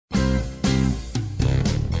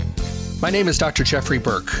My name is Dr. Jeffrey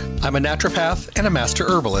Burke. I'm a naturopath and a master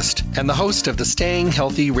herbalist and the host of the Staying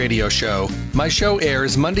Healthy radio show. My show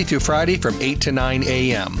airs Monday through Friday from 8 to 9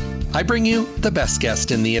 a.m. I bring you the best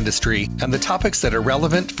guest in the industry and the topics that are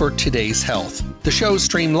relevant for today's health. The shows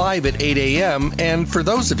stream live at 8 a.m. and for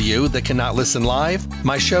those of you that cannot listen live,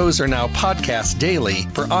 my shows are now podcast daily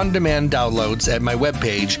for on-demand downloads at my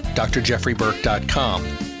webpage,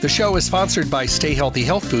 drjeffreyburke.com. The show is sponsored by Stay Healthy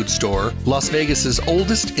Health Food Store, Las Vegas's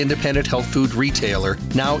oldest independent health food retailer,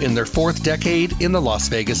 now in their fourth decade in the Las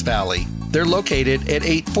Vegas Valley. They're located at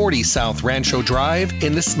 840 South Rancho Drive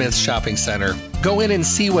in the Smith Shopping Center. Go in and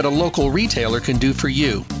see what a local retailer can do for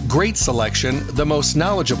you. Great selection, the most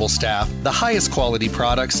knowledgeable staff, the highest quality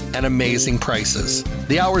products, and amazing prices.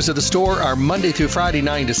 The hours of the store are Monday through Friday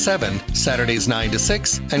 9 to 7, Saturdays 9 to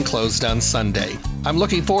 6, and closed on Sunday. I'm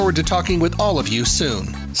looking forward to talking with all of you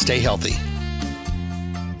soon. Stay healthy.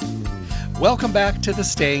 Welcome back to the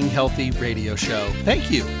Staying Healthy radio show. Thank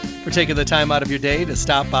you for taking the time out of your day to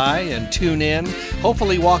stop by and tune in.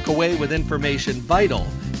 Hopefully walk away with information vital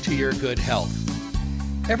to your good health.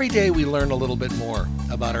 Every day we learn a little bit more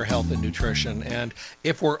about our health and nutrition, and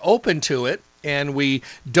if we're open to it and we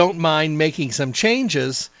don't mind making some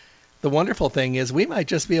changes, the wonderful thing is we might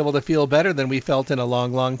just be able to feel better than we felt in a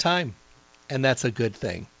long, long time, and that's a good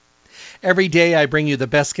thing. Every day I bring you the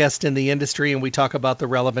best guest in the industry and we talk about the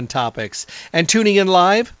relevant topics. And tuning in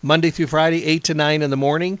live, Monday through Friday, 8 to 9 in the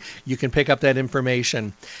morning, you can pick up that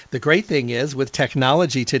information. The great thing is, with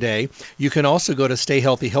technology today, you can also go to Stay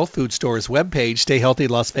Healthy Health Food Store's webpage,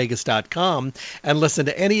 stayhealthylasvegas.com, and listen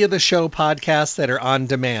to any of the show podcasts that are on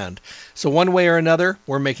demand. So one way or another,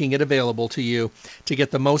 we're making it available to you to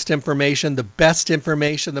get the most information, the best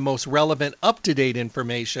information, the most relevant, up-to-date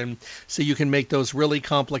information, so you can make those really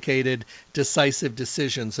complicated, decisive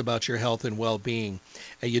decisions about your health and well-being.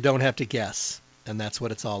 And you don't have to guess, and that's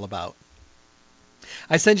what it's all about.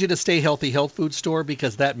 I send you to Stay Healthy Health Food Store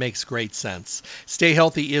because that makes great sense. Stay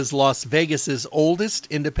Healthy is Las Vegas's oldest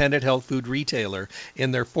independent health food retailer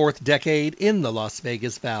in their fourth decade in the Las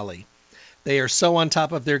Vegas Valley. They are so on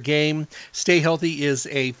top of their game. Stay Healthy is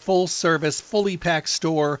a full-service, fully packed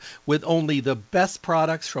store with only the best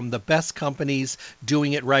products from the best companies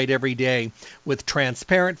doing it right every day, with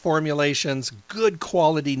transparent formulations, good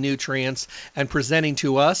quality nutrients, and presenting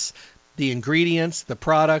to us the ingredients, the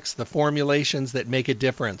products, the formulations that make a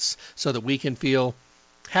difference so that we can feel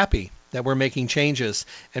happy that we're making changes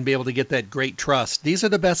and be able to get that great trust. These are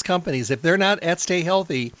the best companies. If they're not at Stay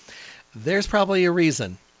Healthy, there's probably a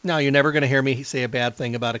reason. Now, you're never going to hear me say a bad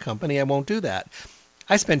thing about a company. I won't do that.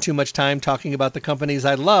 I spend too much time talking about the companies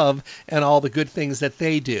I love and all the good things that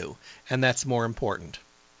they do, and that's more important.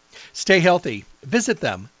 Stay Healthy. Visit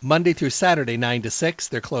them Monday through Saturday, 9 to 6.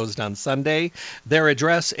 They're closed on Sunday. Their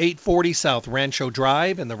address, 840 South Rancho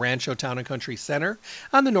Drive in the Rancho Town and Country Center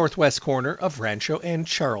on the northwest corner of Rancho and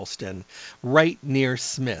Charleston, right near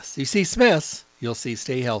Smith's. You see Smith's, you'll see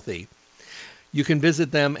Stay Healthy. You can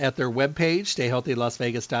visit them at their webpage,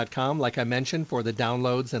 stayhealthylasvegas.com, like I mentioned, for the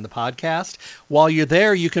downloads and the podcast. While you're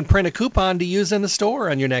there, you can print a coupon to use in the store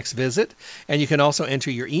on your next visit, and you can also enter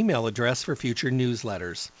your email address for future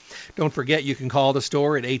newsletters. Don't forget, you can call the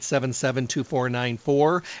store at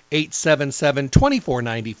 877-2494,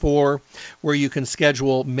 877-2494, where you can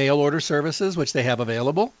schedule mail order services, which they have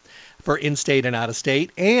available for in-state and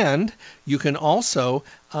out-of-state. And you can also,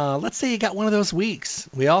 let's say you got one of those weeks.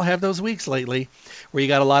 We all have those weeks lately where you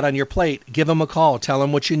got a lot on your plate. Give them a call. Tell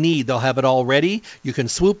them what you need. They'll have it all ready. You can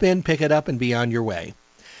swoop in, pick it up, and be on your way.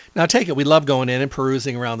 Now, take it. We love going in and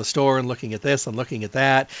perusing around the store and looking at this and looking at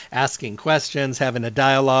that, asking questions, having a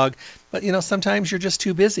dialogue. But, sometimes you're just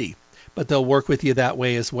too busy. But they'll work with you that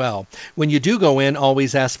way as well. When you do go in,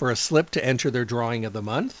 always ask for a slip to enter their drawing of the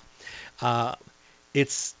month.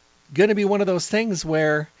 It's going to be one of those things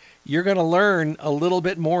where you're going to learn a little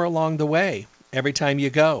bit more along the way every time you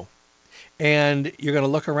go. And you're going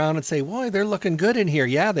to look around and say, boy, they're looking good in here.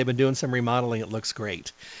 Yeah, they've been doing some remodeling. It looks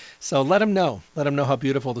great. So let them know. Let them know how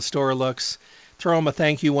beautiful the store looks. Throw them a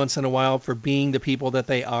thank you once in a while for being the people that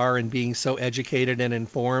they are and being so educated and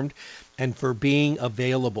informed, and for being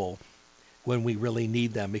available when we really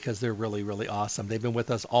need them, because they're really, really awesome. They've been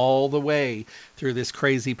with us all the way through this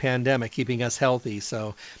crazy pandemic, keeping us healthy.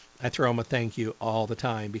 So I throw them a thank you all the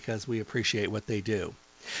time because we appreciate what they do.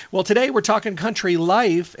 Well, today we're talking country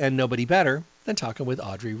life, and nobody better than talking with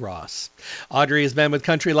Audrey Ross. Audrey has been with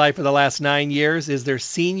Country Life for the last 9 years, is their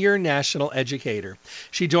senior national educator.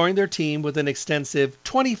 She joined their team with an extensive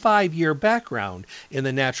 25-year background in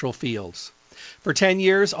the natural fields. For 10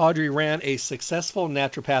 years, Audrey ran a successful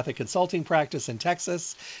naturopathic consulting practice in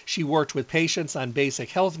Texas. She worked with patients on basic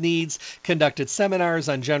health needs, conducted seminars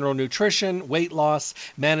on general nutrition, weight loss,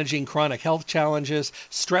 managing chronic health challenges,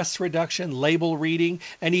 stress reduction, label reading,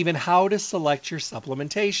 and even how to select your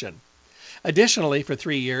supplementation. Additionally, for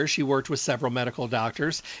 3 years, she worked with several medical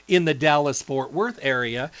doctors in the Dallas-Fort Worth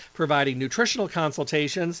area, providing nutritional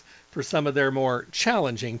consultations for some of their more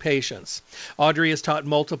challenging patients. Audrey has taught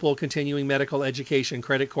multiple continuing medical education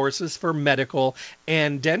credit courses for medical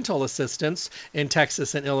and dental assistants in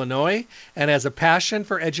Texas and Illinois, and has a passion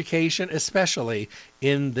for education, especially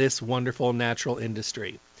in this wonderful natural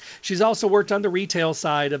industry. She's also worked on the retail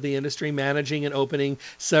side of the industry, managing and opening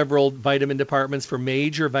several vitamin departments for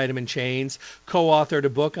major vitamin chains, co-authored a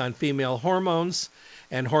book on female hormones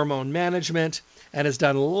and hormone management, and has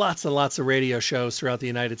done lots and lots of radio shows throughout the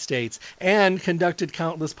United States, and conducted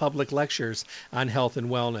countless public lectures on health and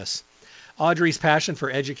wellness. Audrey's passion for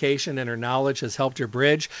education and her knowledge has helped her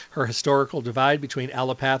bridge her historical divide between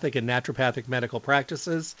allopathic and naturopathic medical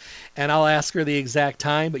practices. And I'll ask her the exact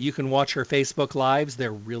time, but you can watch her Facebook Lives.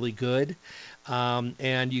 They're really good.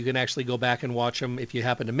 And you can actually go back and watch them. If you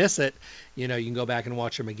happen to miss it, you can go back and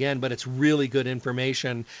watch them again. But it's really good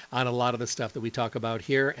information on a lot of the stuff that we talk about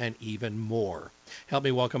here and even more. Help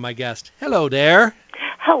me welcome my guest. Hello there.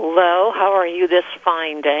 Hello. How are you this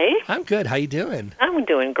fine day? I'm good. How you doing? I'm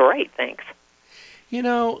doing great, thanks.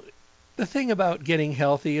 The thing about getting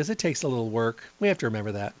healthy is it takes a little work. We have to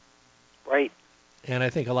remember that. Right. And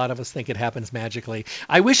I think a lot of us think it happens magically.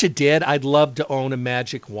 I wish it did. I'd love to own a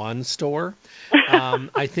Magic Wand store.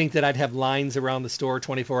 I think that I'd have lines around the store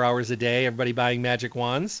 24 hours a day, everybody buying Magic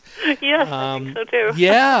Wands. Yes, I think so too.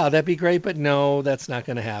 Yeah, that'd be great, but no, that's not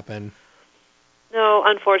going to happen. No,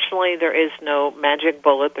 unfortunately, there is no magic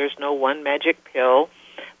bullet. There's no one magic pill.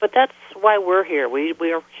 But that's why we're here. We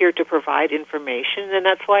are here to provide information, and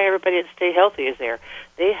that's why everybody at Stay Healthy is there.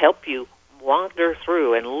 They help you wander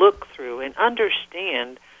through and look through and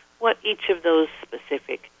understand what each of those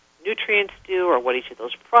specific nutrients do or what each of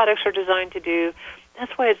those products are designed to do.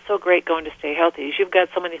 That's why it's so great going to Stay Healthy, is you've got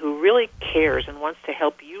somebody who really cares and wants to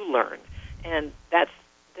help you learn. And that's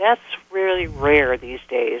really rare these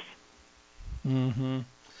days. Mm-hmm.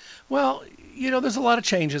 Well, there's a lot of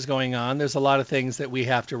changes going on. There's a lot of things that we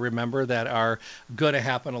have to remember that are going to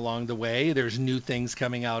happen along the way. There's new things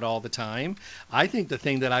coming out all the time. I think the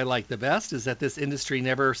thing that I like the best is that this industry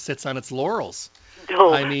never sits on its laurels.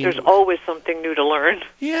 No, there's always something new to learn.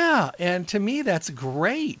 Yeah, and to me, that's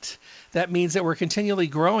great. That means that we're continually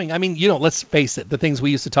growing. Let's face it, the things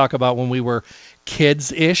we used to talk about when we were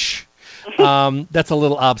kids-ish, that's a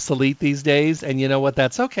little obsolete these days, and you know what?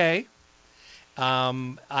 That's okay.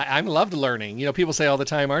 I loved learning. People say all the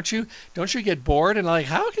time, don't you get bored? And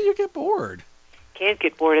how can you get bored? Can't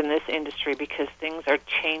get bored in this industry because things are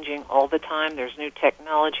changing all the time. There's new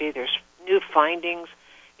technology. There's new findings.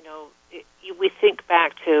 We think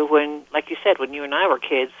back to when, like you said, when you and I were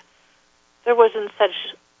kids, there wasn't such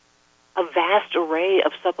a vast array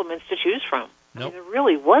of supplements to choose from. Nope. There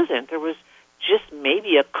really wasn't. There was just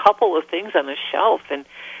maybe a couple of things on the shelf, and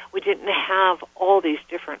we didn't have all these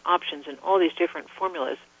different options and all these different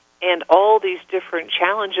formulas and all these different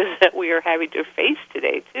challenges that we are having to face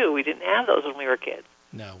today, too. We didn't have those when we were kids.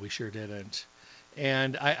 No, we sure didn't.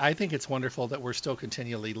 And I think it's wonderful that we're still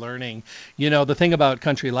continually learning. The thing about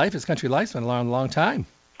Country Life is Country Life's been around a long time.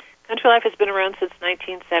 Country Life has been around since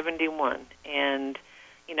 1971. And,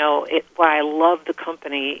 why I love the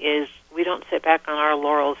company is we don't sit back on our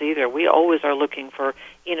laurels either. We always are looking for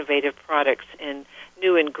innovative products and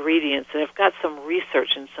new ingredients that have got some research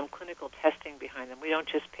and some clinical testing behind them. We don't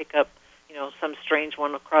just pick up, some strange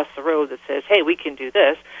one across the road that says, hey, we can do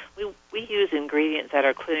this. We use ingredients that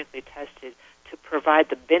are clinically tested to provide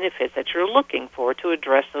the benefits that you're looking for to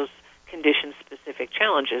address those condition-specific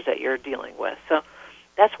challenges that you're dealing with. So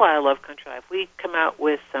that's why I love Country Life. We come out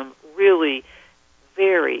with some really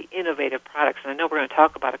very innovative products, and I know we're going to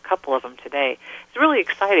talk about a couple of them today. It's really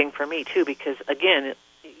exciting for me, too, because, again,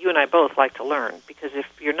 you and I both like to learn, because if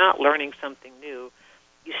you're not learning something new,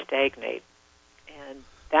 you stagnate. And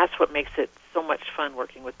that's what makes it so much fun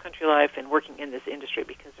working with Country Life and working in this industry,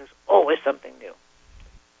 because there's always something new.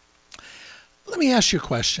 Let me ask you a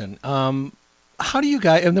question. How do you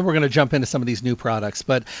guys, and then we're going to jump into some of these new products,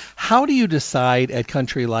 but how do you decide at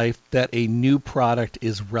Country Life that a new product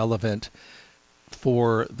is relevant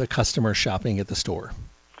for the customer shopping at the store?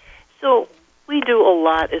 So we do a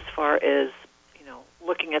lot as far as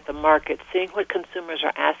looking at the market, seeing what consumers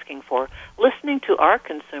are asking for, listening to our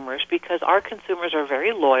consumers, because our consumers are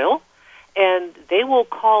very loyal, and they will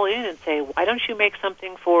call in and say, why don't you make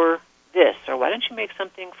something for this, or why don't you make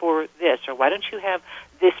something for this, or why don't you have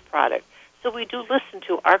this product? So we do listen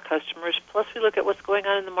to our customers, plus we look at what's going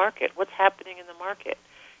on in the market, what's happening in the market.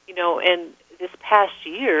 And this past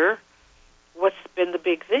year, what's been the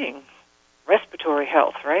big thing? Respiratory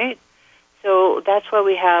health, right? So that's why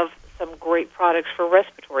we have some great products for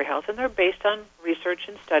respiratory health, and they're based on research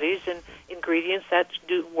and studies and ingredients that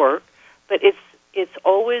do work, but it's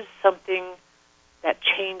always something that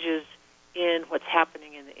changes in what's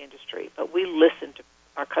happening in the industry. But we listen to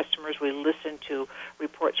our customers, we listen to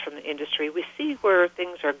reports from the industry, we see where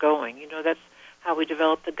things are going. That's how we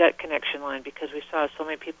developed the Gut Connection line, because we saw so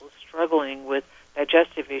many people struggling with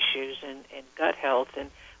digestive issues and gut health, and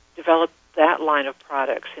developed that line of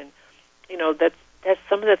products. And that's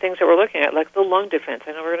some of the things that we're looking at, like the lung defense.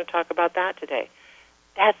 I know we're going to talk about that today.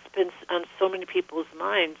 That's been on so many people's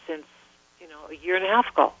minds since a year and a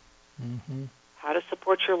half ago. Mm-hmm. How to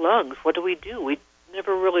support your lungs? What do? We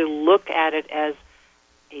never really look at it as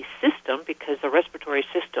a system, because the respiratory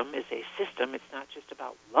system is a system. It's not just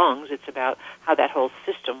about lungs. It's about how that whole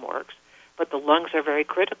system works. But the lungs are very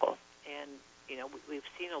critical. And, we've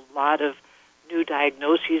seen a lot of new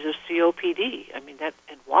diagnoses of COPD. I mean,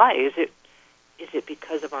 and why? Is it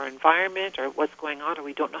because of our environment or what's going on, or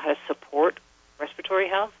we don't know how to support respiratory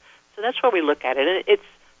health? So that's where we look at it. And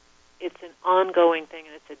it's an ongoing thing,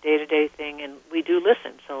 and it's a day-to-day thing, and we do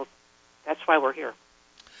listen. So that's why we're here.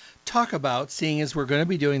 Talk about, seeing as we're going to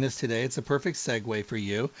be doing this today, it's a perfect segue for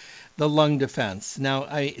you, the lung defense. Now,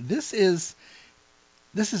 this is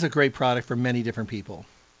a great product for many different people.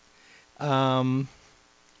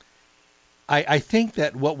 I think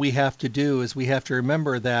that what we have to do is we have to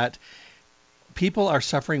remember that people are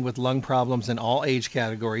suffering with lung problems in all age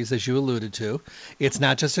categories, as you alluded to. It's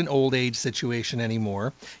not just an old age situation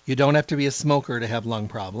anymore. You don't have to be a smoker to have lung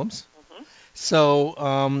problems. Mm-hmm.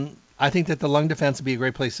 So I think that the lung defense would be a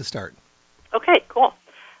great place to start. Okay, cool.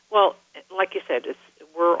 Well, like you said,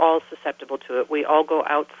 we're all susceptible to it. We all go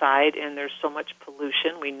outside, and there's so much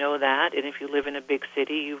pollution. We know that. And if you live in a big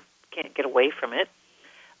city, you can't get away from it.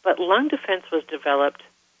 But lung defense was developed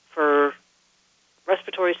for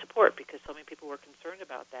respiratory support, because so many people were concerned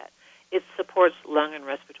about that. It supports lung and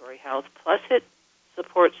respiratory health, plus it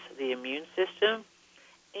supports the immune system,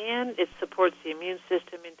 and it supports the immune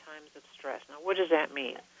system in times of stress. Now, what does that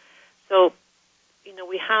mean? So,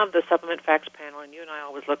 we have the Supplement Facts panel, and you and I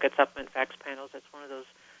always look at Supplement Facts panels. That's one of those,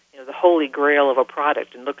 the holy grail of a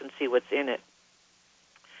product, and look and see what's in it.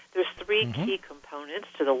 There's three key components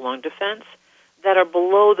to the lung defense that are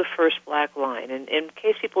below the first black line. And in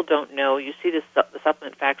case people don't know, you see the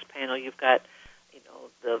Supplement Facts panel, you've got,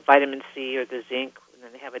 the vitamin C or the zinc, and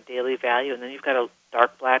then they have a daily value, and then you've got a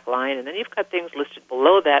dark black line, and then you've got things listed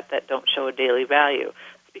below that don't show a daily value.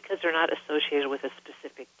 It's because they're not associated with a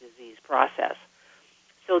specific disease process.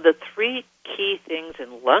 So the three key things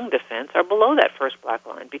in lung defense are below that first black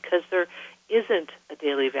line, because there isn't a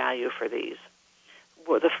daily value for these.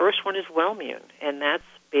 Well, the first one is Wellmune, and that's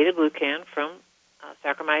beta-glucan from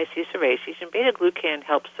Saccharomyces cerevisiae, and beta-glucan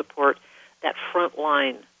helps support that front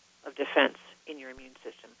line of defense in your immune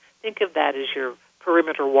system. Think of that as your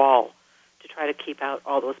perimeter wall to try to keep out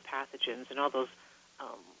all those pathogens and all those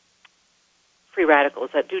free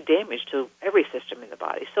radicals that do damage to every system in the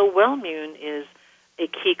body. So Wellmune is a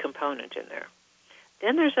key component in there.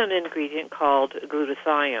 Then there's an ingredient called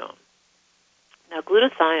glutathione. Now,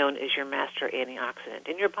 glutathione is your master antioxidant,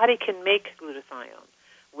 and your body can make glutathione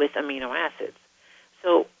with amino acids.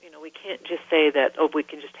 So, we can't just say that, we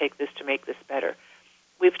can just take this to make this better.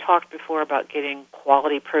 We've talked before about getting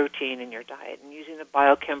quality protein in your diet and using the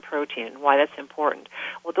Biochem protein and why that's important.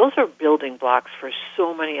 Well, those are building blocks for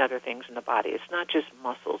so many other things in the body. It's not just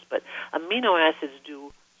muscles, but amino acids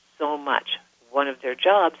do so much. One of their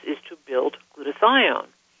jobs is to build glutathione.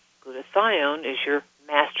 Glutathione is your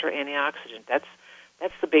master antioxidant.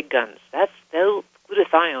 That's the big guns. The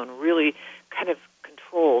glutathione really kind of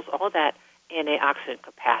controls all that antioxidant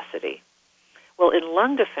capacity. Well, in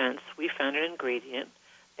lung defense, we found an ingredient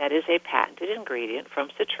that is a patented ingredient from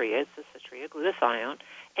Citria. It's the Citria glutathione,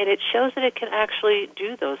 and it shows that it can actually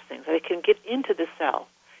do those things, that it can get into the cell.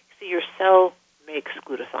 See, your cell makes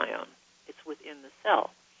glutathione. It's within the cell.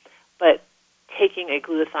 But taking a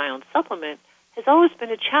glutathione supplement has always been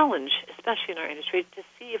a challenge, especially in our industry, to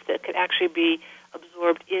see if that could actually be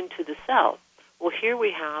absorbed into the cell. Well, here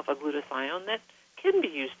we have a glutathione that can be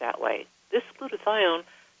used that way. This glutathione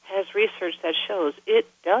has research that shows it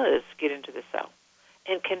does get into the cell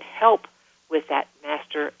and can help with that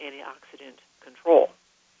master antioxidant control.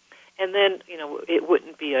 And then, it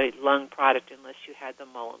wouldn't be a lung product unless you had the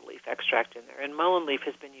mullein leaf extract in there. And mullein leaf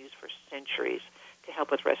has been used for centuries to help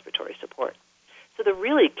with respiratory support. So the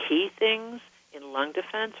really key things in lung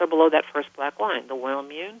defense are below that first black line, the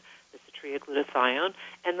Wellmune, the Citria glutathione,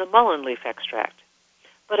 and the mullein leaf extract.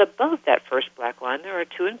 But above that first black line, there are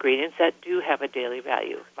two ingredients that do have a daily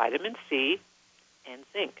value, vitamin C and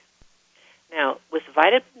zinc. Now, with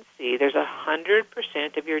vitamin C, there's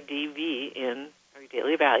 100% of your DV in, or your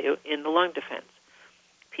daily value, in the lung defense.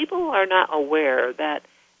 People are not aware that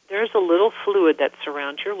there's a little fluid that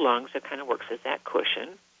surrounds your lungs that kind of works as that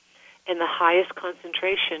cushion, and the highest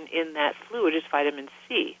concentration in that fluid is vitamin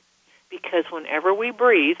C, because whenever we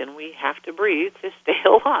breathe, and we have to breathe to stay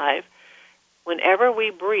alive, whenever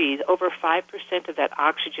we breathe, over 5% of that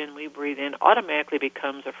oxygen we breathe in automatically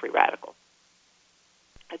becomes a free radical.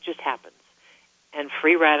 It just happens. And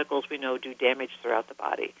free radicals, we know, do damage throughout the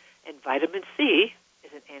body. And vitamin C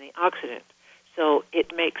is an antioxidant. So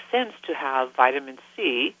it makes sense to have vitamin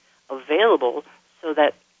C available so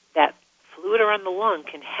that that fluid around the lung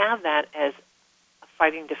can have that as a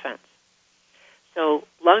fighting defense. So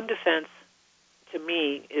lung defense, to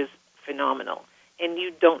me, is phenomenal. And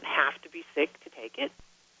you don't have to be sick to take it.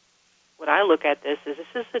 What I look at this is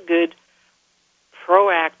a good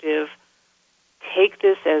proactive, take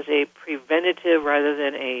this as a preventative rather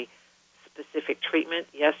than a specific treatment.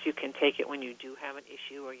 Yes, you can take it when you do have an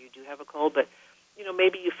issue or you do have a cold, but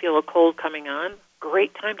maybe you feel a cold coming on.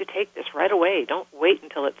 Great time to take this right away. Don't wait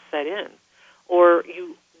until it's set in. Or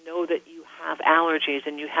you know that you have allergies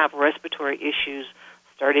and you have respiratory issues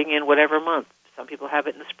starting in whatever month. Some people have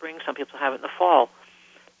it in the spring, some people have it in the fall.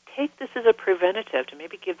 Take this as a preventative to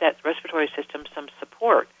maybe give that respiratory system some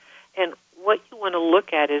support. And what you want to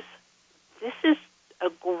look at is this is a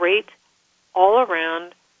great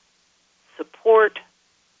all-around support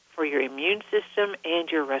for your immune system and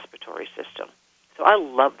your respiratory system. So I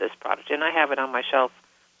love this product, and I have it on my shelf.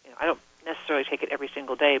 I don't necessarily take it every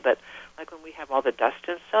single day, but like when we have all the dust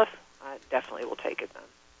and stuff, I definitely will take it then.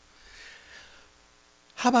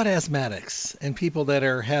 How about asthmatics and people that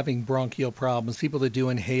are having bronchial problems, people that do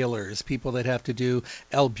inhalers, people that have to do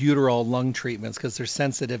albuterol lung treatments because they're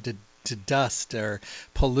sensitive to dust or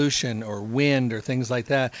pollution or wind or things like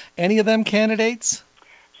that? Any of them candidates?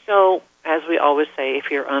 So, as we always say,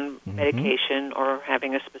 if you're on medication or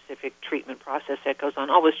having a specific treatment process that goes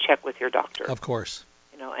on, always check with your doctor. Of course.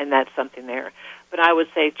 And that's something there. But I would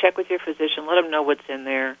say check with your physician, let them know what's in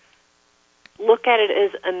there. Look at it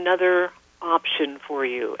as another option for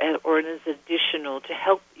you or as additional to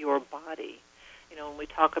help your body. When we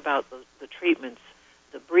talk about the treatments,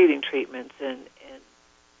 the breathing treatments, and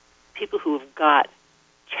people who have got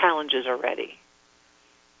challenges already,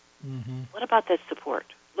 what about that support?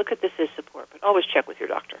 Look at this as support, but always check with your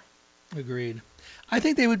doctor. Agreed. I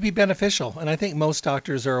think they would be beneficial, and I think most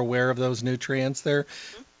doctors are aware of those nutrients. They're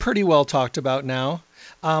pretty well talked about now.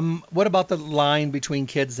 What about the line between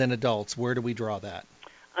kids and adults? Where do we draw that?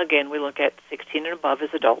 Again, we look at 16 and above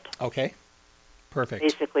as adult. Okay. Perfect.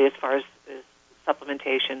 Basically, as far as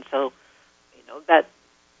supplementation. So,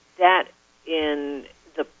 that in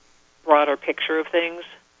the broader picture of things,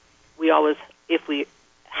 we always, if we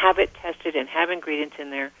have it tested and have ingredients in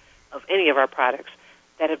there of any of our products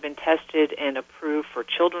that have been tested and approved for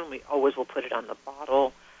children, we always will put it on the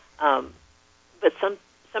bottle. But some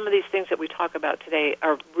of these things that we talk about today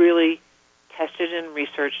are really tested and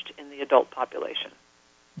researched in the adult population.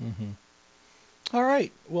 All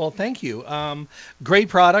right. Well, thank you. Great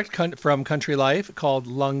product from Country Life called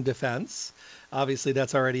Lung Defense. Obviously,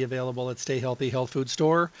 that's already available at Stay Healthy Health Food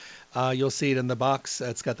Store. You'll see it in the box.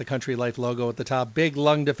 It's got the Country Life logo at the top. Big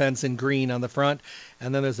Lung Defense in green on the front.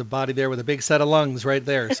 And then there's a body there with a big set of lungs right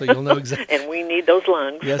there. So you'll know exactly. And we need those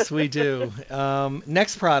lungs. Yes, we do.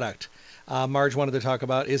 Next product Marge wanted to talk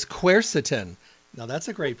about is quercetin. Now, that's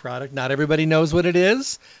a great product. Not everybody knows what it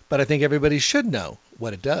is, but I think everybody should know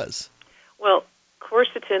what it does. Well,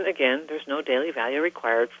 quercetin, again, there's no daily value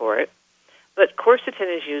required for it. But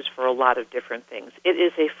quercetin is used for a lot of different things. It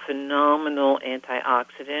is a phenomenal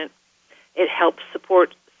antioxidant. It helps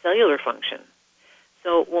support cellular function.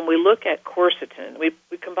 So when we look at quercetin, we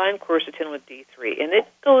combine quercetin with D3, and it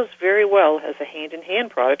goes very well as a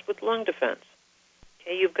hand-in-hand product with lung defense.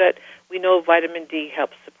 Okay, we know vitamin D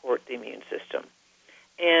helps support the immune system.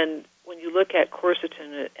 And when you look at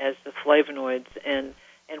quercetin as the flavonoids and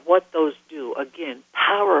what those do, again,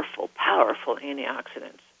 powerful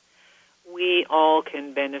antioxidants. We all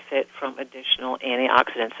can benefit from additional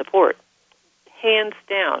antioxidant support. Hands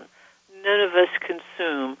down, none of us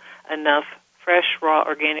consume enough fresh, raw,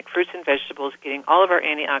 organic fruits and vegetables getting all of our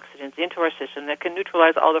antioxidants into our system that can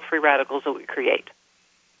neutralize all the free radicals that we create.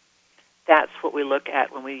 That's what we look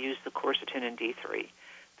at when we use the quercetin and D3.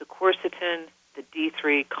 The quercetin, the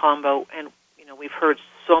D3 combo, and we've heard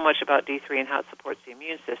so much about D3 and how it supports the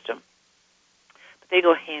immune system, but they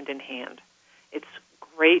go hand in hand. It's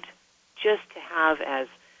great just to have as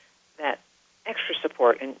that extra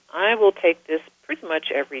support, and I will take this pretty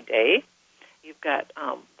much every day. You've got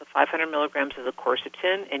the 500 milligrams of the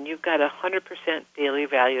quercetin, and you've got 100% daily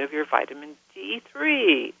value of your vitamin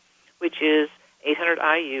D3, which is 800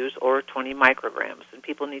 IUs or 20 micrograms. And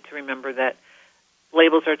people need to remember that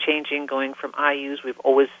labels are changing, going from IUs. We've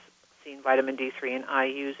always seen vitamin D3 in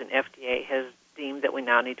IUs, and FDA has deemed that we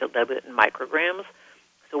now need to label it in micrograms.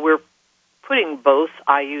 So we're putting both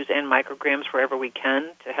IUs and micrograms wherever we can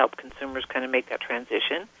to help consumers kind of make that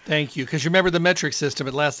transition. Thank you, because you remember the metric system,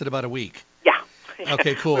 it lasted about a week. Yeah.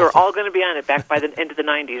 Okay, cool. We were all going to be on it back by the end of the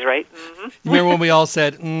 90s, right? Mm-hmm. You remember when we all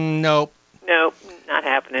said, nope. Nope, not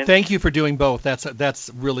happening. Thank you for doing both. That's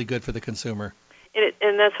really good for the consumer.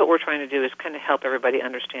 And that's what we're trying to do, is kind of help everybody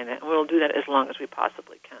understand that. And we'll do that as long as we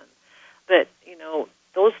possibly can. But,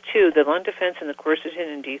 those two, the lung defense and the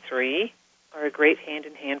quercetin and D3, are a great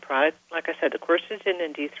hand-in-hand product. Like I said, the quercetin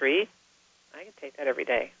and D3, I can take that every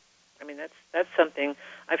day. I mean, that's something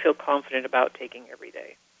I feel confident about taking every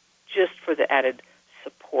day, just for the added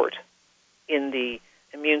support in the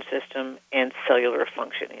immune system and cellular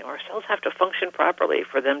function. Our cells have to function properly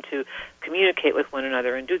for them to communicate with one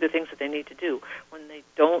another and do the things that they need to do. When they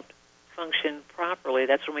don't function properly,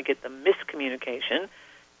 that's when we get the miscommunication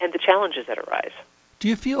and the challenges that arise. Do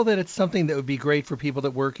you feel that it's something that would be great for people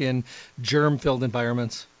that work in germ-filled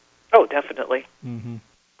environments? Oh, definitely. Mm-hmm.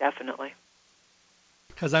 Definitely.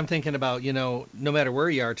 Because I'm thinking about, no matter where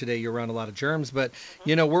you are today, you're around a lot of germs, but,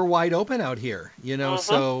 we're wide open out here,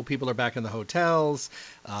 so people are back in the hotels,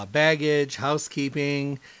 baggage,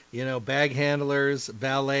 housekeeping, bag handlers,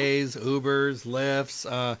 valets, Ubers,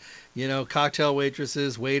 Lyfts, cocktail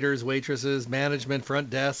waitresses, waiters, waitresses, management, front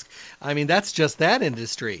desk. I mean, that's just that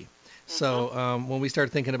industry. So when we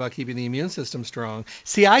start thinking about keeping the immune system strong,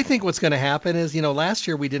 I think what's going to happen is, last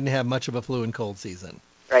year we didn't have much of a flu and cold season.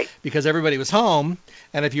 Right. Because everybody was home,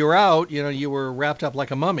 and if you were out, you were wrapped up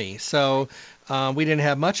like a mummy. So we didn't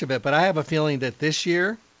have much of it. But I have a feeling that this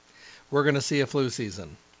year we're going to see a flu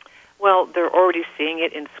season. Well, they're already seeing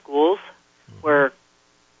it in schools, where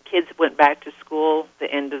kids went back to school the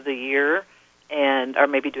end of the year and are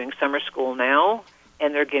maybe doing summer school now,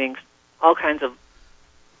 and they're getting all kinds of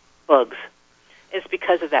bugs. It's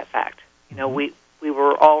because of that fact. We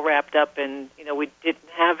were all wrapped up, and we didn't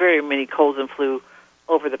have very many colds and flu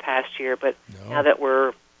over the past year, but now that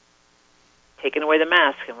we're taking away the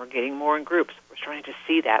mask and we're getting more in groups, we're starting to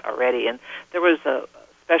see that already. And there was a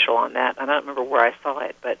special on that. I don't remember where I saw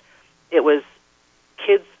it, but it was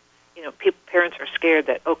kids. Parents are scared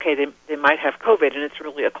that they might have COVID and it's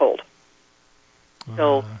really a cold.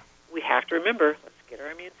 So we have to remember, let's get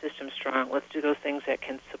our immune system strong. Let's do those things that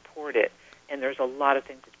can support it. And there's a lot of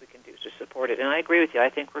things that we can do to support it. And I agree with you. I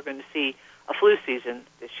think we're going to see a flu season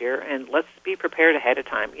this year, and let's be prepared ahead of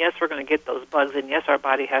time. Yes, we're going to get those bugs, and yes, our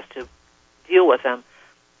body has to deal with them,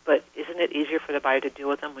 but isn't it easier for the body to deal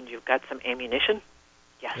with them when you've got some ammunition?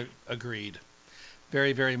 Yes. Agreed.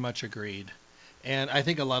 Very, very much agreed. And I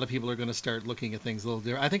think a lot of people are going to start looking at things a little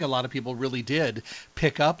different. I think a lot of people really did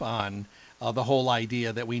pick up on the whole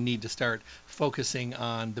idea that we need to start focusing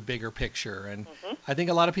on the bigger picture, and I think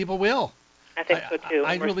a lot of people will. I think so, too.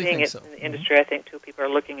 I really think think so. In the industry, I think, too, people are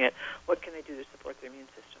looking at what can they do to support their immune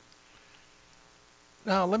system.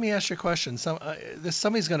 Now, let me ask you a question.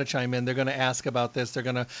 Somebody's going to chime in. They're going to ask about this. They're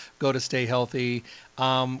going to go to Stay Healthy.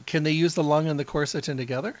 Can they use the lung and the quercetin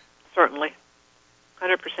together? Certainly.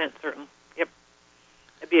 100% certain. Yep.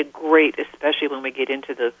 It'd be a great, especially when we get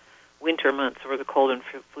into the winter months where the cold and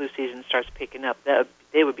flu season starts picking up.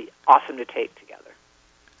 They would be awesome to take together.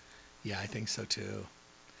 Yeah, I think so, too.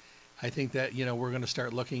 I think that, we're going to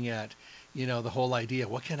start looking at, the whole idea,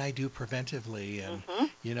 what can I do preventively? And,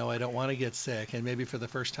 I don't want to get sick. And maybe for the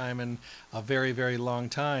first time in a very, very long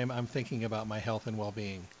time, I'm thinking about my health and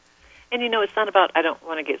well-being. And, it's not about I don't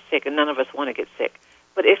want to get sick, and none of us want to get sick.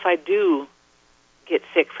 But if I do get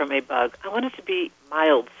sick from a bug, I want it to be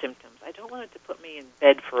mild symptoms. I don't want it to put me in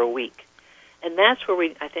bed for a week. And that's where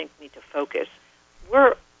we, I think, need to focus.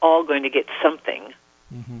 We're all going to get something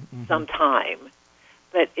sometime.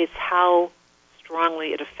 But it's how strongly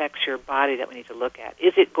it affects your body that we need to look at.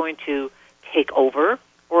 Is it going to take over,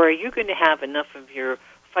 or are you going to have enough of your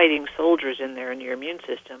fighting soldiers in there in your immune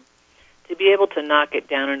system to be able to knock it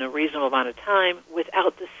down in a reasonable amount of time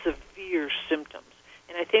without the severe symptoms?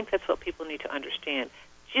 And I think that's what people need to understand.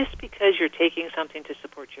 Just because you're taking something to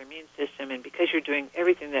support your immune system and because you're doing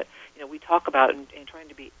everything that we talk about and trying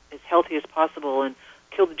to be as healthy as possible and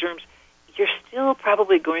kill the germs, you're still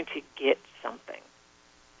probably going to get something.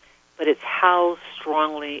 but it's how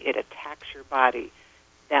strongly it attacks your body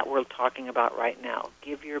that we're talking about right now.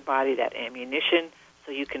 Give your body that ammunition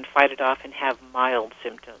so you can fight it off and have mild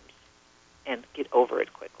symptoms and get over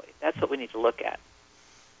it quickly. That's what we need to look at.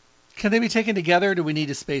 Can they be taken together, or do we need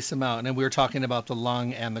to space them out? And we were talking about the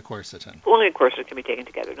lung and the quercetin. Lung and quercetin can be taken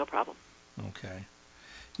together, no problem. Okay.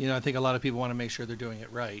 I think a lot of people want to make sure they're doing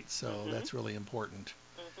it right, so that's really important.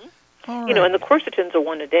 All right. And the quercetins are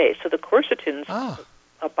one a day. So the quercetins,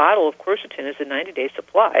 a bottle of quercetin is a 90-day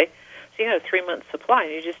supply. So you have a 3-month supply,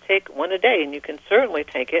 and you just take one a day, and you can certainly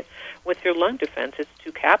take it with your lung defense. It's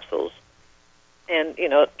 2 capsules. And,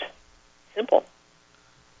 simple.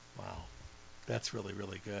 Wow. That's really,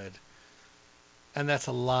 really good. And that's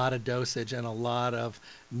a lot of dosage and a lot of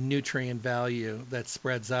nutrient value that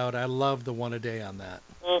spreads out. I love the one a day on that.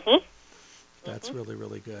 That's really,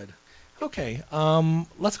 really good. Okay,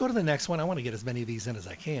 let's go to the next one. I want to get as many of these in as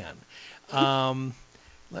I can.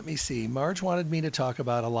 Let me see. Marge wanted me to talk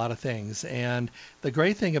about a lot of things. And the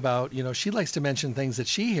great thing about, she likes to mention things that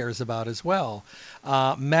she hears about as well.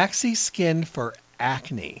 Maxi Skin for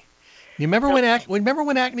acne. You remember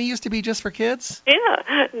when acne used to be just for kids?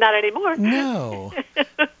 Yeah, not anymore. No.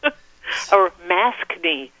 Or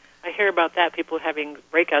maskne. I hear about that, people having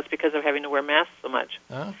breakouts because of having to wear masks so much.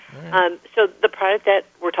 Oh, all right. So the product that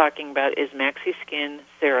we're talking about is Maxi Skin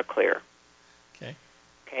TheraClear.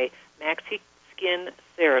 Okay. Maxi Skin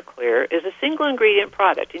TheraClear is a single ingredient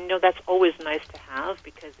product. And that's always nice to have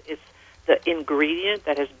because it's the ingredient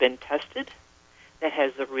that has been tested, that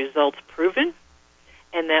has the results proven,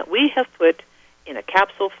 and that we have put in a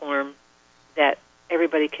capsule form that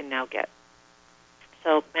everybody can now get.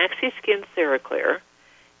 So Maxi Skin TheraClear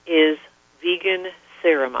is vegan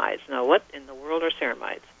ceramides. Now, what in the world are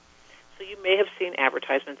ceramides? So you may have seen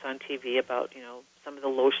advertisements on TV about, some of the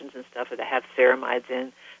lotions and stuff that have ceramides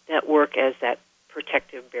in that work as that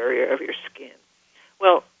protective barrier of your skin.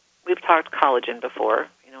 Well, we've talked collagen before,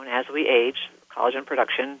 and as we age, collagen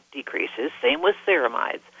production decreases. Same with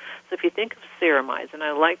ceramides. So if you think of ceramides, and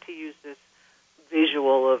I like to use this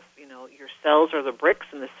visual of, your cells are the bricks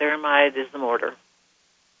and the ceramide is the mortar.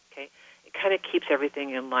 Okay? It kind of keeps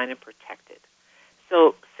everything in line and protected.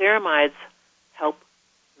 So ceramides help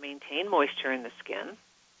maintain moisture in the skin.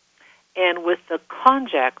 And with the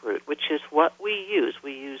konjac root, which is what we use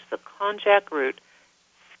the konjac root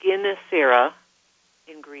Skin Cera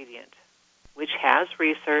ingredient, which has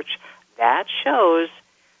research that shows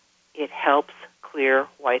it helps clear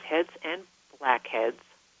whiteheads and blackheads,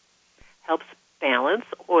 helps balance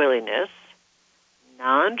oiliness,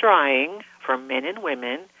 non-drying for men and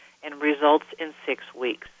women, and results in 6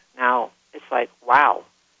 weeks. Now, it's like, wow,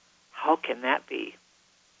 how can that be?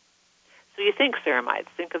 So you think ceramides,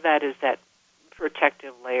 think of that as that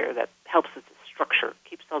protective layer that helps with the structure,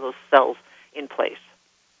 keeps all those cells in place.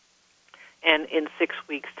 And in 6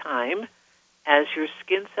 weeks' time, as your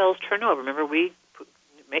skin cells turn over, remember we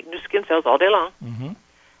make new skin cells all day long,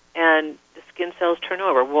 and the skin cells turn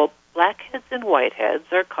over. Well, blackheads and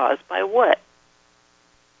whiteheads are caused by what?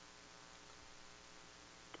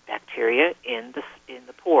 Bacteria in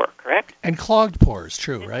the pore, correct? And clogged pores,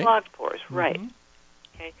 true, right? Clogged pores, right.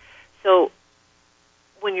 Okay. So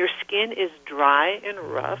when your skin is dry and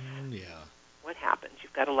rough, what happens?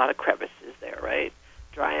 You've got a lot of crevices there, right?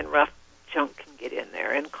 Dry and rough junk can get in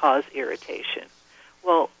there and cause irritation.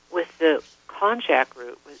 Well, with the konjac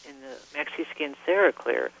root in the Maxi Skin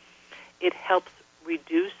TheraClear, it helps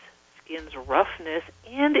reduce skin's roughness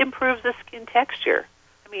and improves the skin texture.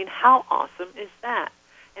 I mean, how awesome is that?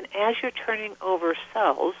 And as you're turning over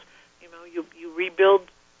cells, you rebuild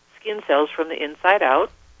skin cells from the inside out,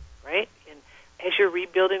 right? And as you're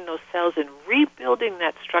rebuilding those cells and rebuilding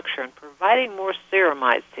that structure and providing more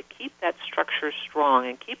ceramides to keep that structure strong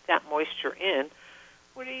and keep that moisture in,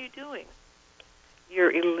 what are you doing?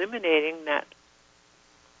 You're eliminating that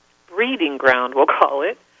breeding ground, we'll call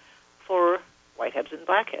it, for whiteheads and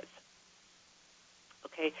blackheads.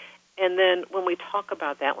 Okay? And then when we talk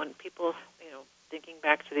about that, when people, thinking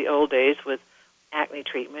back to the old days with acne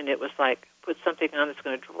treatment, it was like, put something on that's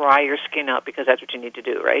going to dry your skin out because that's what you need to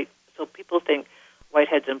do, right? So people think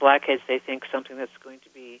whiteheads and blackheads, they think something that's going to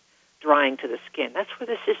be drying to the skin. That's where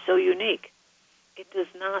this is so unique. It does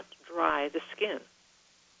not dry the skin.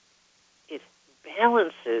 It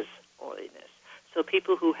balances oiliness. So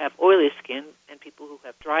people who have oily skin and people who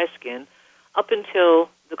have dry skin, up until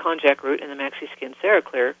the konjac root and the Maxi Skin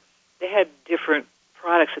TheraClear, they had different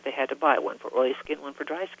products that they had to buy, one for oily skin, one for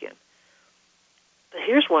dry skin. But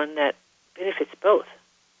here's one that benefits both.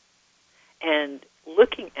 And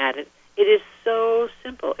looking at it, it is so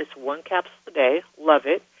simple. It's 1 capsule a day. Love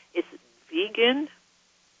it. It's vegan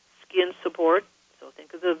skin support. So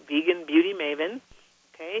think of the vegan beauty maven.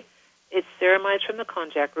 Okay, it's ceramides from the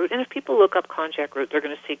konjac root, and if people look up konjac root, they're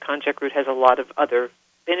going to see konjac root has a lot of other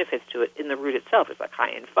benefits to it in the root itself. It's like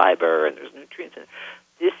high in fiber, and there's nutrients in it.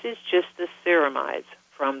 This is just the ceramides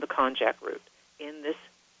from the konjac root in this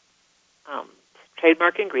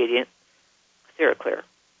trademark ingredient, TheraClear.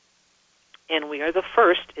 And we are the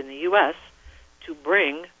first in the U.S. to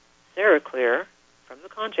bring TheraClear from the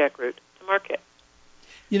konjac root to market.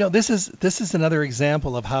 You know, this is another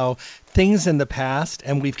example of how things in the past,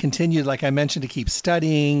 and we've continued, like I mentioned, to keep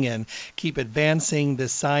studying and keep advancing the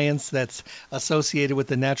science that's associated with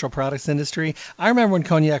the natural products industry. I remember when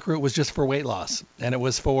cognac root was just for weight loss, and it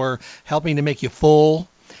was for helping to make you full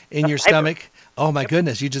in your stomach. Oh my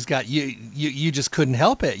goodness, you just got you just couldn't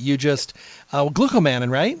help it. You just glucomannan,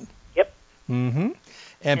 right? Yep. Mm-hmm.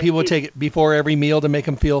 And people would take it before every meal to make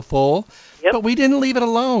them feel full. Yep. But we didn't leave it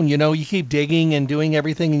alone. You know, you keep digging and doing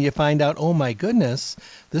everything, and you find out, oh my goodness,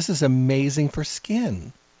 this is amazing for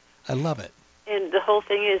skin. I love it. And the whole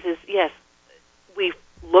thing is yes, we've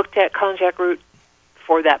looked at konjac root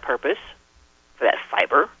for that purpose, for that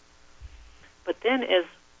fiber. But then as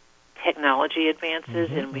technology advances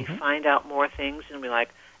and we find out more things, and we're like,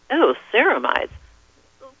 oh, ceramides.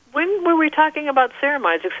 When were we talking about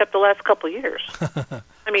ceramides except the last couple of years?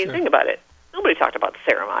 I mean, think about it. Nobody talked about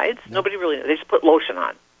ceramides. No. Nobody really. They just put lotion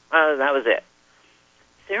on. That was it.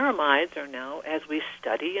 Ceramides are now, as we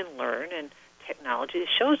study and learn, and technology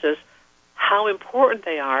shows us how important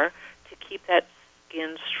they are to keep that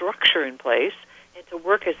skin structure in place and to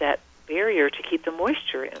work as that barrier to keep the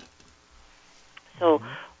moisture in. So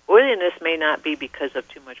oiliness may not be because of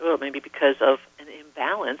too much oil, maybe because of an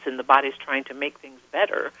imbalance and the body's trying to make things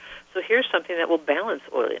better. So here's something that will balance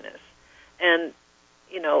oiliness. And,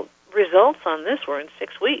 you know, results on this were in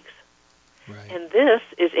 6 weeks. Right. And this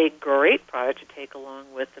is a great product to take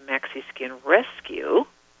along with the Maxi Skin Rescue,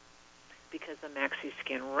 because the Maxi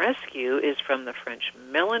Skin Rescue is from the French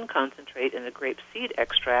melon concentrate and the grape seed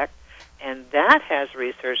extract, and that has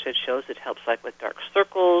research that shows it helps like with dark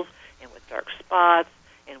circles and with dark spots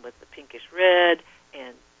and with the pinkish red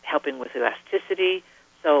and helping with elasticity.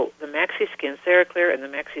 So the Maxi Skin TheraClear and the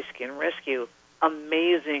Maxi Skin Rescue,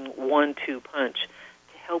 amazing 1-2 punch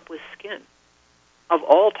to help with skin of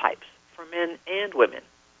all types for men and women.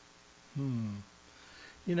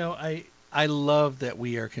 You know, I love that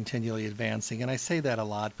we are continually advancing, and I say that a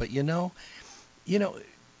lot, but you know,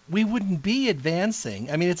 we wouldn't be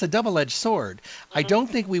advancing. I mean, it's a double-edged sword. I don't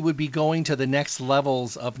think we would be going to the next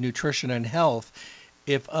levels of nutrition and health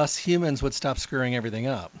if us humans would stop screwing everything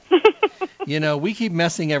up. You know, we keep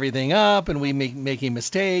messing everything up, and we making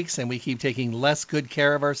mistakes, and we keep taking less good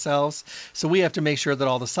care of ourselves. So we have to make sure that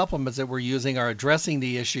all the supplements that we're using are addressing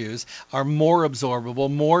the issues, are more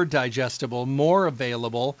absorbable, more digestible, more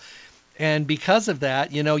available. And because of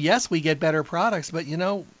that, you know, yes, we get better products, but, you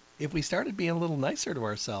know, if we started being a little nicer to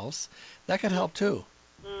ourselves, that could help too.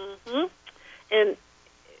 And,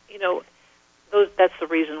 you know, that's the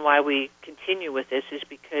reason why we continue with this, is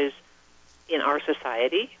because in our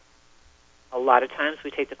society, a lot of times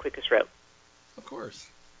we take the quickest route. Of course.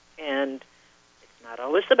 And it's not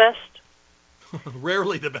always the best.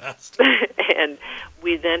 Rarely the best. And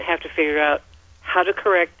we then have to figure out how to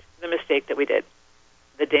correct the mistake that we did,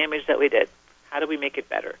 the damage that we did. How do we make it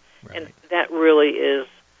better? Right. And that really is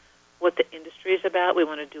what the industry is about. We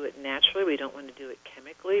want to do it naturally. We don't want to do it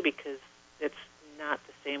chemically, because it's not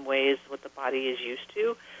the same way as what the body is used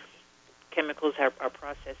to. Chemicals are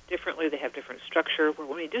processed differently. They have different structure.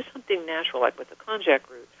 When we do something natural, like with the konjac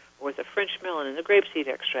root or with the French melon and the grapeseed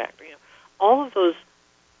extract, you know, all of those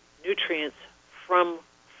nutrients from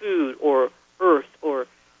food or earth or,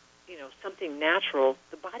 you know, something natural,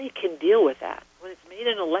 the body can deal with that. When it's made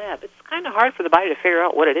in a lab, it's kind of hard for the body to figure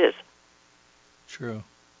out what it is. True.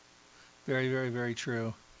 Very, very, very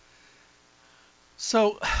true.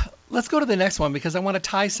 So let's go to the next one, because I want to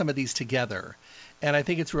tie some of these together. And I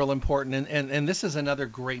think it's real important. And this is another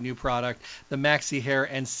great new product, the Maxi Hair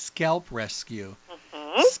and Scalp Rescue.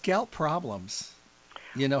 Scalp problems,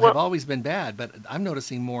 you know, have always been bad, but I'm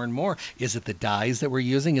noticing more and more. Is it the dyes that we're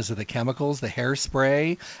using? Is it the chemicals, the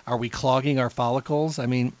hairspray? Are we clogging our follicles? I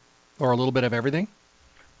mean, or a little bit of everything?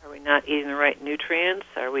 Are we not eating the right nutrients?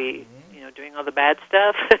 Are we, you know, doing all the bad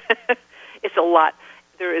stuff? It's a lot.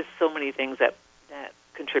 There is so many things that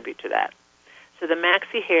contribute to that. So the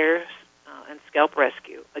Maxi Hair and Scalp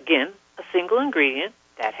Rescue, again, a single ingredient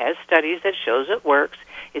that has studies that shows it works.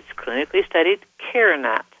 It's clinically studied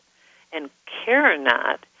Keranat. And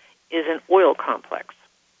Keranat is an oil complex.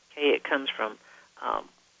 Okay, it comes from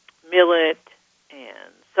millet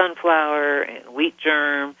and sunflower and wheat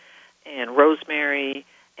germ and rosemary.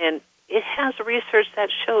 And it has research that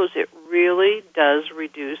shows it really does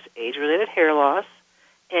reduce age-related hair loss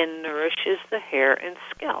and nourishes the hair and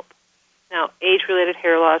scalp. Now, age-related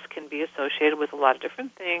hair loss can be associated with a lot of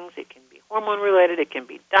different things. It can be hormone-related, it can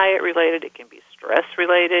be diet-related, it can be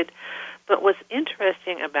stress-related. But what's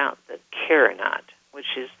interesting about the Keranot, which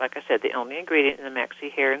is, like I said, the only ingredient in the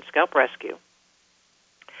Maxi Hair and Scalp Rescue,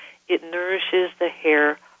 it nourishes the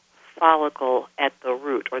hair follicle at the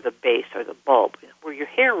root or the base or the bulb, where your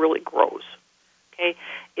hair really grows. Okay,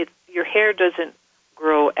 your hair doesn't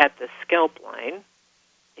grow at the scalp line;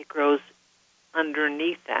 it grows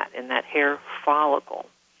underneath that in that hair follicle,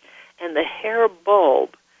 and the hair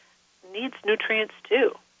bulb needs nutrients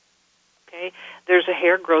too. Okay, there's a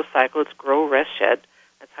hair growth cycle. It's grow, rest, shed.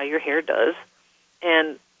 That's how your hair does.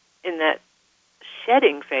 And in that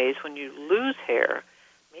shedding phase, when you lose hair,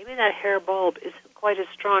 maybe that hair bulb isn't quite as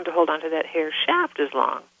strong to hold onto that hair shaft as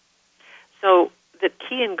long. So the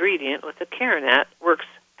key ingredient with the Keranot works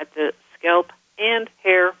at the scalp and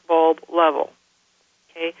hair bulb level.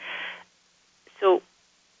 Okay, so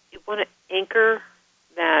you want to anchor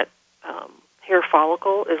that hair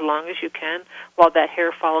follicle as long as you can while that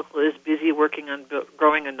hair follicle is busy working on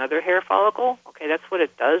growing another hair follicle. Okay, that's what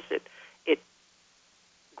it does. It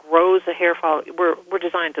grows a hair follicle. We're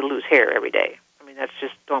designed to lose hair every day. I mean, that's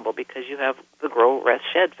just normal because you have the grow, rest,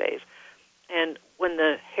 shed phase. And when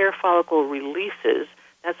the hair follicle releases,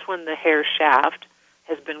 that's when the hair shaft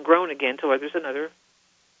has been grown again to where there's another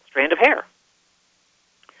strand of hair.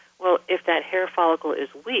 Well, if that hair follicle is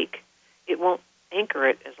weak, it won't anchor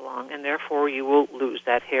it as long, and therefore you will lose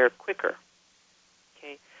that hair quicker.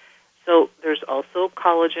 Okay, so there's also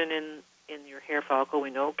collagen in your hair follicle. We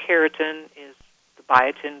know keratin is the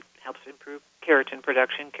biotin, helps improve keratin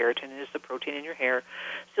production. Keratin is the protein in your hair.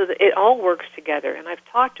 So that it all works together. And I've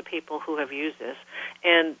talked to people who have used this,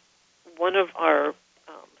 and one of our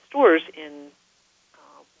stores in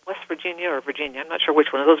West Virginia or Virginia, I'm not sure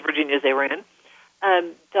which one of those Virginias they were in,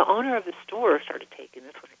 the owner of the store started taking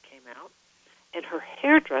this when it came out, and her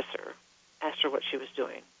hairdresser asked her what she was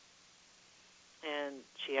doing. And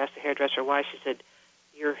she asked the hairdresser why. She said,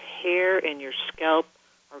 your hair and your scalp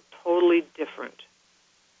are totally different.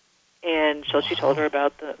 And so she told her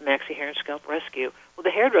about the Maxi Hair and Scalp Rescue. Well, the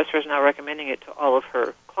hairdresser is now recommending it to all of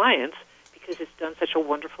her clients because it's done such a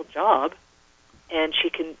wonderful job, and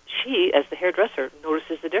she, as the hairdresser,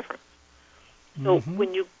 notices the difference. So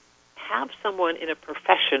when you have someone in a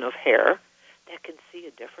profession of hair that can see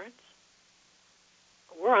a difference,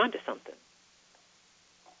 we're onto something.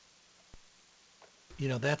 You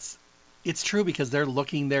know, it's true because they're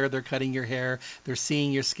looking there, they're cutting your hair, they're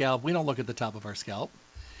seeing your scalp. We don't look at the top of our scalp.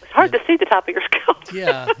 It's hard to see the top of your scalp.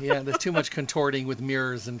 yeah, there's too much contorting with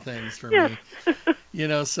mirrors and things for me. You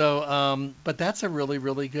know, so, but that's a really,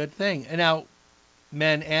 really good thing. And now,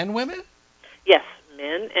 men and women? Yes,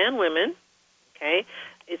 men and women. Okay.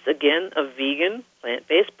 It's, again, a vegan,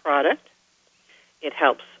 plant-based product. It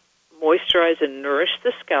helps moisturize and nourish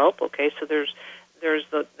the scalp. Okay, so there's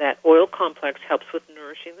that oil complex helps with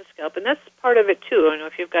nourishing the scalp, and that's part of it too. I know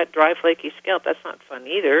if you've got dry, flaky scalp, that's not fun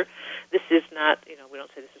either. This is not, we don't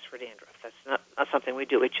say this is for dandruff. That's not something we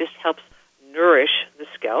do. It just helps nourish the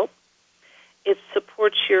scalp. It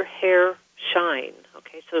supports your hair shine.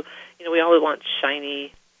 Okay, so we always want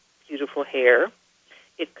shiny, beautiful hair.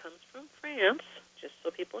 It comes from France, just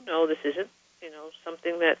so people know. This isn't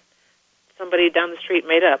something that somebody down the street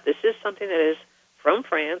made up. This is something that is from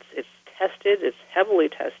France. It's tested. It's heavily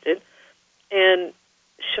tested, and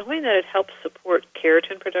showing that it helps support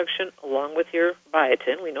keratin production along with your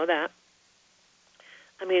biotin. We know that.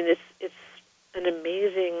 I mean, it's an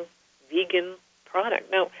amazing vegan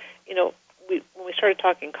product. Now, when we started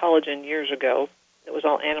talking collagen years ago, it was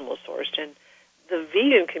all animal sourced, and the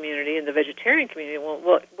vegan community and the vegetarian community,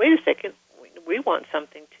 well, wait a second, we want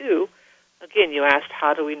something too. Again, you asked,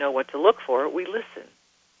 how do we know what to look for? We listen.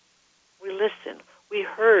 We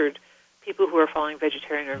heard people who are following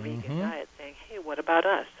vegetarian or vegan diet saying, hey, what about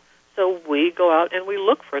us? So we go out and we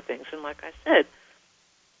look for things. And like I said,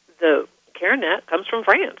 the Keranot comes from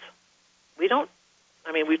France. We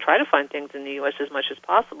try to find things in the U.S. as much as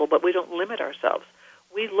possible, but we don't limit ourselves.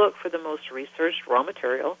 We look for the most researched raw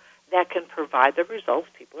material that can provide the results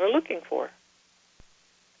people are looking for.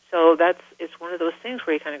 So it's one of those things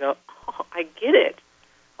where you kind of go, oh, I get it.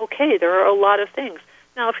 Okay, there are a lot of things.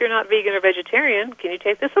 Now, if you're not vegan or vegetarian, can you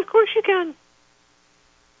take this? Of course you can.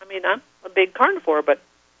 I mean, I'm a big carnivore, but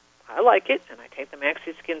I like it, and I take the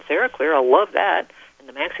Maxi Skin CeraClear. I love that, and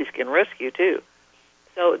the Maxi Skin Rescue, too.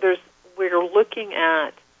 So we're looking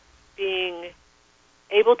at being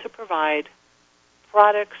able to provide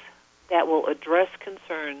products that will address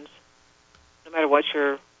concerns no matter what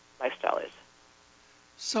your lifestyle is.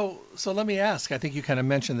 So let me ask, I think you kind of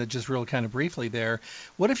mentioned that just real kind of briefly there.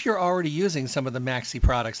 What if you're already using some of the Maxi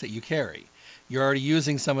products that you carry? You're already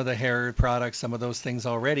using some of the hair products, some of those things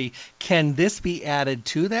already. Can this be added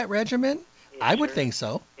to that regimen? I would think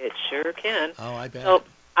so. It sure can. Oh, I bet. So,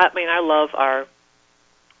 I mean, I love our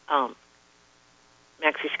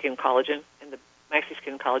Maxi Skin Collagen and the Maxi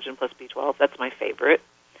Skin Collagen plus B12. That's my favorite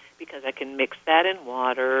because I can mix that in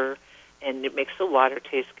water, and it makes the water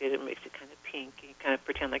taste good. It makes it kind of pink. You kind of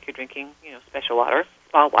pretend like you're drinking, special water,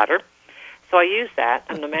 spa water. So I use that.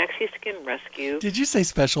 And the Maxi Skin Rescue. Did you say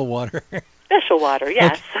special water? Special water,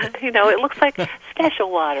 yes. Okay. It looks like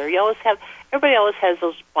special water. Everybody always has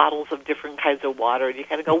those bottles of different kinds of water, and you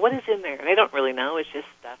kind of go, what is in there? And they don't really know. It's just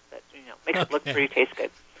stuff that, makes it look pretty, taste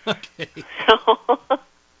good. Okay. So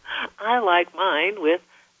I like mine with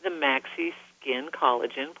the Maxi Skin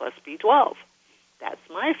Collagen plus B12. That's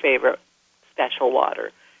my favorite special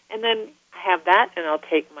water. And then I have that, and I'll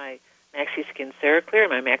take my Maxi Skin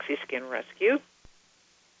CeraClear and my Maxi Skin Rescue,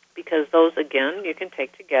 because those, again, you can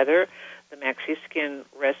take together. The Maxi Skin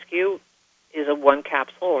Rescue is a one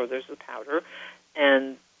capsule, or there's a powder,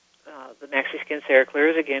 and the Maxi Skin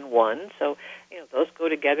CeraClear is, again, one. So, those go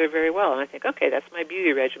together very well. And I think, okay, that's my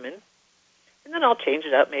beauty regimen. And then I'll change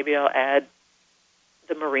it up. Maybe I'll add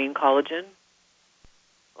the Marine Collagen.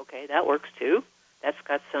 Okay, that works too. That's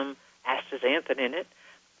got some astaxanthin in it.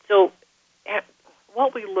 So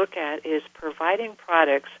what we look at is providing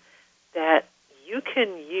products that you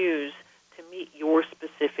can use to meet your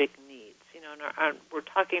specific needs. We're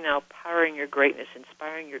talking now powering your greatness,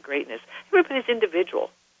 inspiring your greatness. Everybody's individual.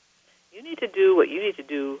 You need to do what you need to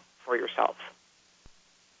do for yourself.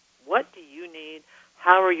 What do you need?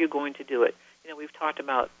 How are you going to do it? We've talked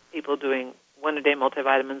about people doing one-a-day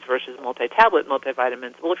multivitamins versus multi-tablet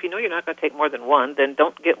multivitamins. Well, if you know you're not going to take more than one, then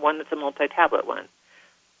don't get one that's a multi-tablet one.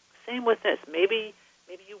 Same with this. Maybe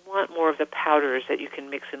you want more of the powders that you can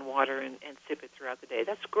mix in water and sip it throughout the day.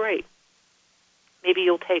 That's great. Maybe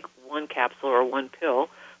you'll take one capsule or one pill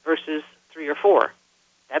versus 3 or 4.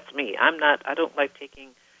 That's me. I don't like taking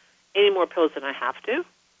any more pills than I have to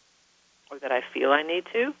or that I feel I need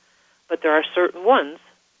to, but there are certain ones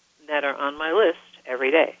that are on my list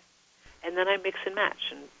every day. And then I mix and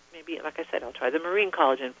match. And maybe, like I said, I'll try the Marine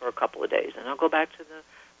Collagen for a couple of days, and I'll go back to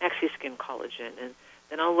the Maxi Skin Collagen. And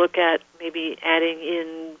then I'll look at maybe adding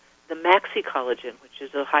in the Maxi Collagen, which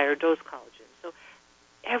is a higher dose collagen. So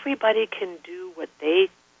everybody can do what they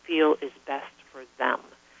feel is best for them.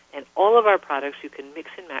 And all of our products you can mix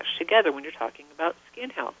and match together when you're talking about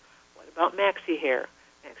skin health. What about Maxi Hair?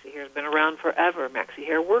 Maxi Hair has been around forever. Maxi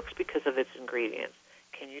Hair works because of its ingredients.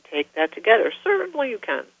 Can you take that together? Certainly you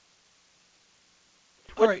can.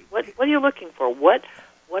 All right. What are you looking for? What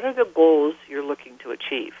are the goals you're looking to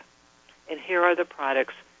achieve? And here are the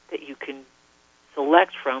products that you can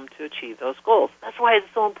select from to achieve those goals. That's why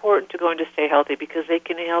it's so important to go into Stay Healthy, because they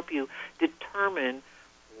can help you determine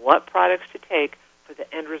what products to take for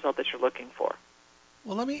the end result that you're looking for.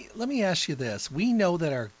 Well, let me ask you this. We know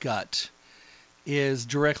that our gut is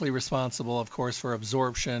directly responsible, of course, for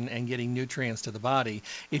absorption and getting nutrients to the body.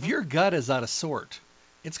 If your gut is out of sort,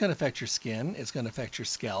 it's going to affect your skin. It's going to affect your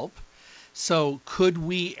scalp. So could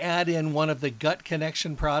we add in one of the Gut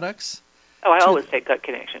Connection products? Oh, I always say Gut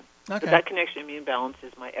Connection. Okay. The Gut Connection Immune Balance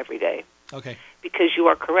is my everyday. Okay. Because you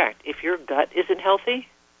are correct. If your gut isn't healthy,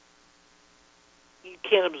 you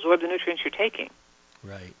can't absorb the nutrients you're taking.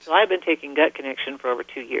 Right. So I've been taking Gut Connection for over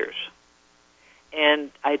 2 years.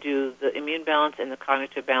 And I do the immune balance and the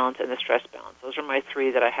cognitive balance and the stress balance. Those are my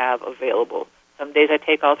 3 that I have available. Some days I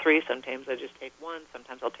take all 3. Sometimes I just take 1.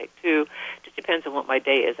 Sometimes I'll take 2. Just depends on what my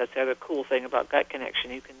day is. That's the other cool thing about Gut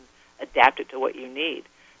Connection. You can adapt it to what you need.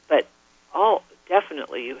 But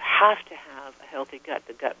definitely you have to have a healthy gut,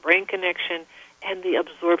 the gut-brain connection and the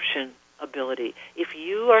absorption ability. If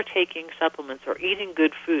you are taking supplements or eating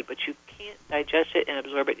good food, but you can't digest it and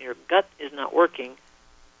absorb it, and your gut is not working,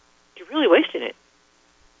 you're really wasting it.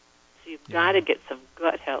 So you've got to get some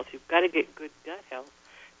gut health. You've got to get good gut health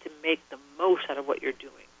to make the most out of what you're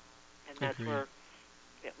doing. And that's where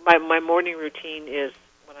my morning routine is,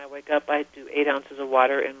 when I wake up, I do 8 ounces of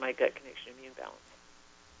water in my Gut Connection Immune Balance.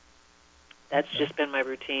 That's just been my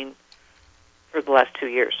routine for the last 2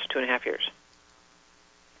 years, 2.5 years.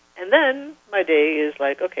 And then my day is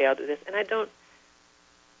like, okay, I'll do this. And I don't,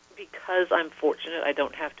 because I'm fortunate, I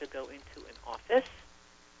don't have to go into an office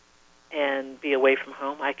and be away from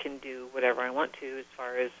home. I can do whatever I want to as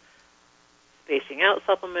far as spacing out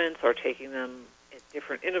supplements or taking them at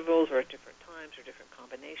different intervals or at different times or different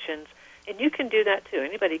combinations. And you can do that too.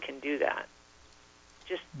 Anybody can do that.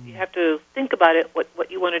 Just you have to think about it,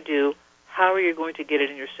 what you want to do, how are you going to get it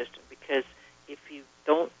in your system? Because if you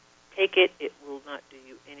don't take it, it will not do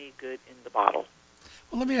you any good in the bottle.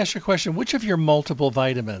 Well, let me ask you a question. Which of your multiple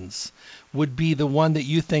vitamins would be the one that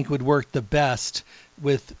you think would work the best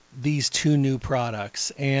with these two new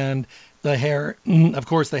products? And the hair, of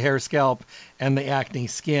course, the hair, scalp, and the acne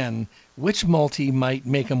skin, which multi might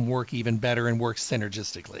make them work even better and work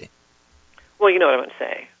synergistically? Well, you know what I'm going to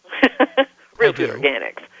say. Real Food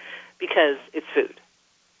Organics, because it's food.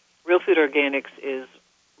 Real Food Organics is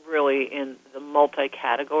really in the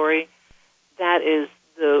multi-category. That is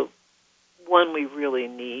the one we really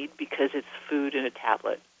need because it's food in a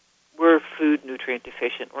tablet. We're food nutrient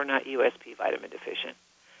deficient. We're not USP vitamin deficient.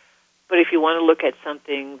 But if you want to look at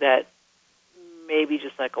something that maybe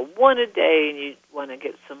just like a one a day and you want to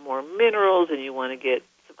get some more minerals and you want to get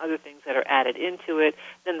some other things that are added into it,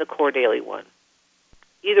 then the Core Daily one.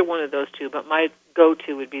 Either one of those two, but my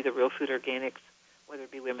go-to would be the Real Food Organics, whether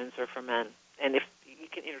it be women's or for men. And if you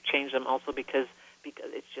can interchange them also because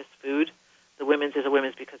it's just food. The women's is a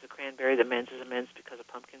women's because of cranberry. The men's is a men's because of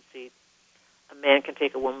pumpkin seed. A man can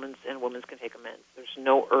take a woman's, and a woman's can take a men's. There's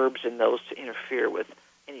no herbs in those to interfere with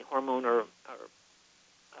any hormone or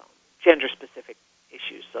gender-specific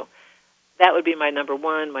issues. So that would be my number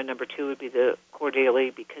one. My number two would be the Core Daily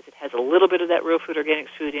because it has a little bit of that Real Food Organics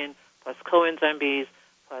food in, plus coenzyme Bs,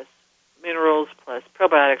 plus minerals, plus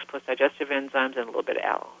probiotics, plus digestive enzymes, and a little bit of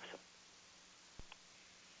aloe. So.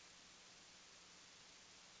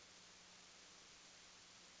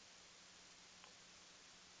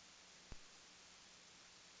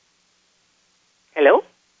 Hello?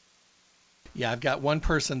 Yeah, I've got one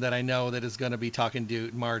person that I know that is going to be talking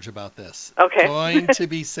to Marge about this. Okay. Going to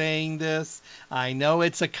be saying this. I know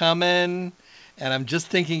it's a coming, and I'm just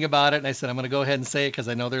thinking about it, and I said I'm going to go ahead and say it because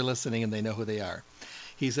I know they're listening and they know who they are.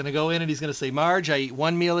 He's going to go in and he's going to say, Marge, I eat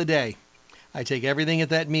one meal a day. I take everything at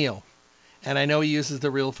that meal. And I know he uses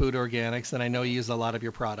the Real Food Organics, and I know he uses a lot of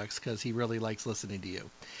your products because he really likes listening to you.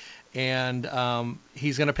 And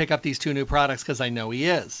he's going to pick up these two new products because I know he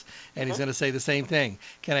is. And he's going to say the same thing.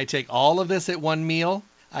 Can I take all of this at one meal?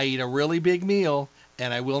 I eat a really big meal,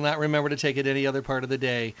 and I will not remember to take it any other part of the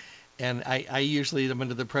day. And I usually am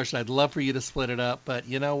under the impression I'd love for you to split it up, but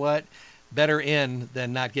you know what? Better in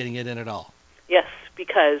than not getting it in at all. Yes,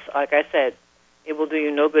 because, like I said, it will do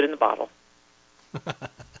you no good in the bottle.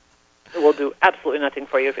 It will do absolutely nothing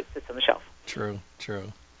for you if it sits on the shelf. True.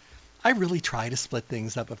 I really try to split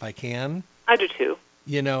things up if I can. I do too.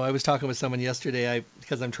 You know, I was talking with someone yesterday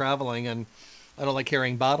because I'm traveling and I don't like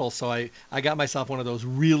carrying bottles, so I got myself one of those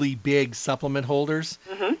really big supplement holders.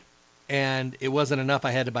 Mm-hmm. And it wasn't enough.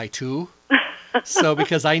 I had to buy two. So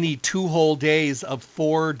because I need 2 whole days of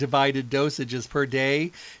 4 divided dosages per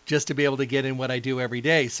day just to be able to get in what I do every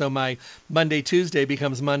day. So my Monday, Tuesday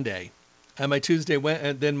becomes Monday. And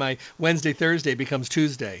then my Wednesday, Thursday becomes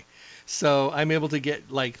Tuesday. So I'm able to get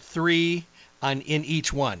like 3 in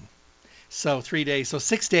each one. So 3 days. So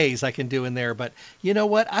 6 days I can do in there. But you know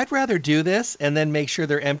what? I'd rather do this and then make sure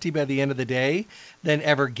they're empty by the end of the day than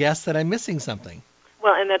ever guess that I'm missing something.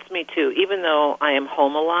 Well, and that's me too. Even though I am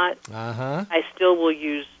home a lot, I still will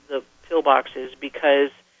use the pill boxes because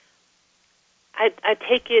I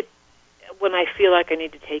take it when I feel like I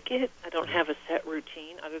need to take it. I don't have a set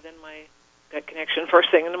routine other than my gut connection first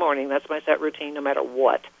thing in the morning. That's my set routine no matter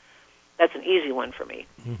what. That's an easy one for me.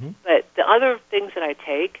 Mm-hmm. But the other things that I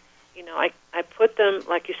take, you know, I put them,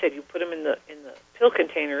 like you said, you put them in the pill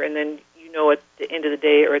container, and then you know at the end of the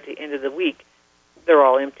day or at the end of the week, they're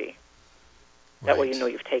all empty. That way you know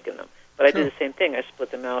you've taken them. But I do the same thing. I split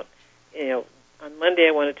them out. You know, on Monday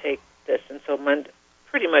I want to take this, and so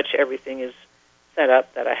pretty much everything is set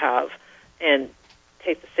up that I have, and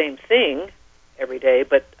take the same thing every day,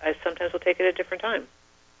 but I sometimes will take it at a different time.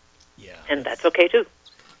 Yeah. And that's okay too.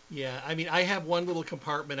 Yeah, I mean, I have one little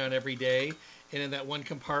compartment on every day, and in that one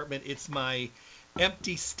compartment, it's my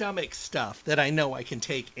empty stomach stuff that I know I can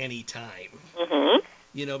take any time. Mm-hmm.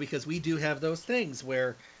 You know, because we do have those things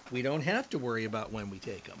where we don't have to worry about when we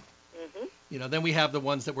take them. Mm-hmm. You know, then we have the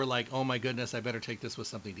ones that we're like, oh my goodness, I better take this with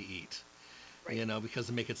something to eat. Right. You know, because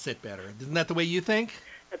to make it sit better. Isn't that the way you think?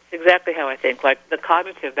 That's exactly how I think. Like the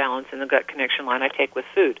cognitive balance in the gut connection line I take with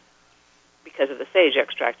food because of the sage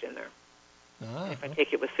extract in there. If I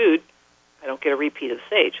take it with food, I don't get a repeat of the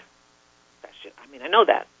sage. I know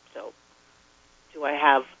that. So do I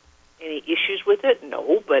have any issues with it?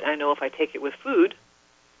 No, but I know if I take it with food,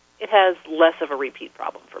 it has less of a repeat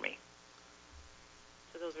problem for me.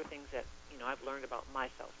 So those are things that, you know, I've learned about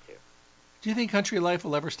myself too. Do you think Country Life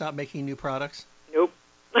will ever stop making new products? Nope.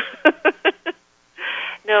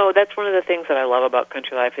 No, that's one of the things that I love about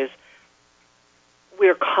Country Life is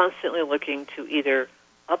we're constantly looking to either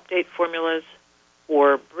update formulas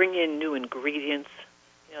or bring in new ingredients.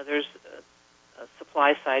 There's a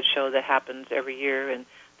supply side show that happens every year, and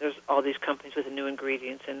there's all these companies with the new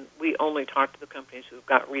ingredients, and we only talk to the companies who've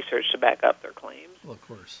got research to back up their claims. Well, of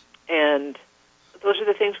course. And those are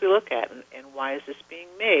the things we look at, and why is this being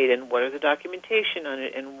made, and what are the documentation on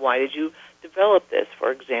it, and why did you develop this? For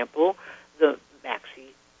example, the Maxi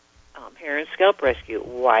Hair and Scalp Rescue.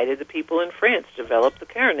 Why did the people in France develop the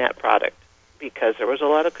Caranet product? Because there was a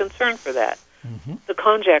lot of concern for that. Mm-hmm. The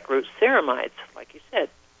konjac root ceramides, like you said,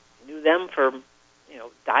 knew them for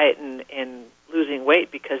diet and losing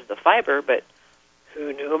weight because of the fiber, but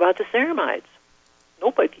who knew about the ceramides?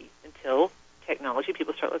 Nobody, until technology.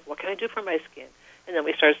 People start like, what can I do for my skin? And then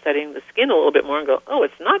we start studying the skin a little bit more and go, oh,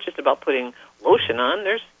 it's not just about putting lotion on.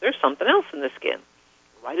 There's something else in the skin.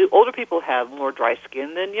 Why do older people have more dry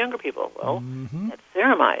skin than younger people? Well, that's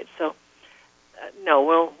ceramide. So,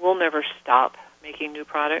 no, we'll never stop making new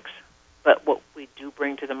products, but what we do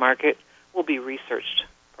bring to the market will be researched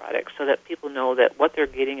products so that people know that what they're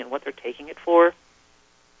getting and what they're taking it for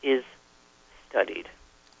is studied.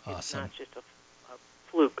 Awesome. It's not just a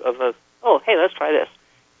fluke of hey, let's try this.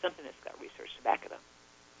 Something that's got research to back it up.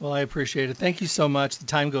 Well, I appreciate it. Thank you so much. The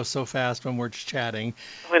time goes so fast when we're just chatting.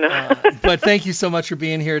 I know. But thank you so much for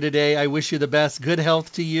being here today. I wish you the best. Good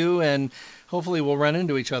health to you, and hopefully we'll run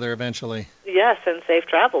into each other eventually. Yes, and safe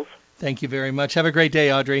travels. Thank you very much. Have a great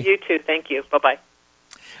day, Audrey. You too. Thank you. Bye-bye.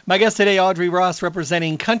 My guest today, Audrey Ross,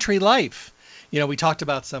 representing Country Life. We talked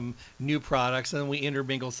about some new products, and we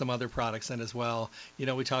intermingled some other products in as well.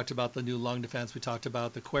 We talked about the new lung defense. We talked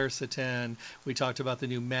about the quercetin. We talked about the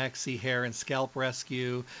new Maxi Hair and Scalp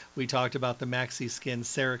Rescue. We talked about the Maxi Skin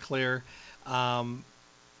CeraClear.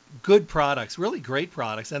 Good products, really great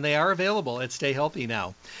products, and they are available at Stay Healthy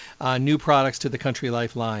now. New products to the Country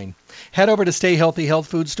Life line. Head over to Stay Healthy Health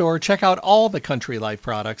Food Store. Check out all the Country Life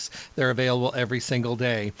products. They're available every single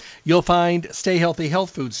day. You'll find Stay Healthy Health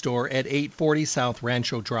Food Store at 840 South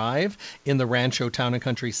Rancho Drive in the Rancho Town and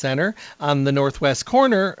Country Center on the northwest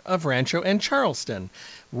corner of Rancho and Charleston,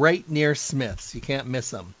 right near Smith's. You can't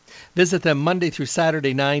miss them. Visit them Monday through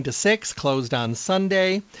Saturday, 9 to 6, closed on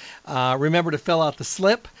Sunday. Remember to fill out the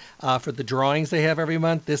slip for the drawings they have every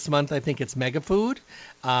month. This month, I think it's Mega Food.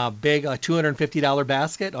 Big $250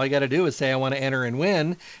 basket. All you got to do is say, I want to enter and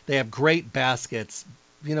win. They have great baskets.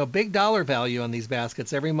 Big dollar value on these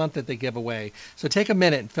baskets every month that they give away. So take a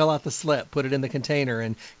minute and fill out the slip, put it in the container,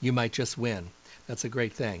 and you might just win. That's a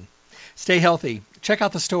great thing. Stay healthy. Check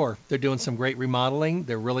out the store. They're doing some great remodeling.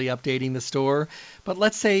 They're really updating the store. But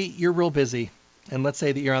let's say you're real busy, and let's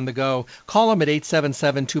say that you're on the go. Call them at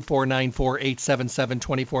 877-2494,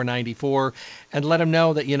 877-2494, and let them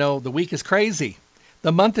know that, the week is crazy.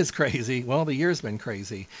 The month is crazy. Well, the year's been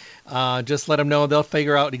crazy. Just let them know. They'll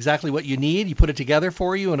figure out exactly what you need. You put it together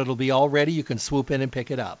for you, and it'll be all ready. You can swoop in and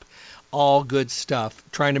pick it up. All good stuff.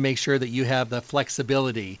 Trying to make sure that you have the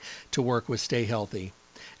flexibility to work with Stay Healthy.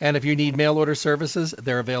 And if you need mail order services,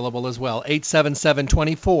 they're available as well.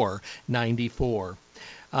 877-2494.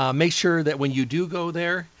 Make sure that when you do go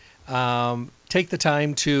there, take the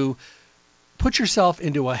time to put yourself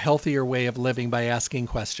into a healthier way of living by asking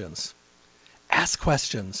questions. Ask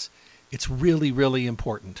questions. It's really, really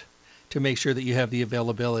important to make sure that you have the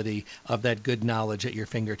availability of that good knowledge at your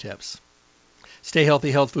fingertips. Stay Healthy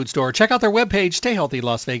Health Food Store. Check out their webpage,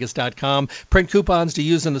 stayhealthylasvegas.com. Print coupons to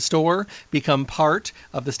use in the store. Become part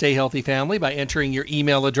of the Stay Healthy family by entering your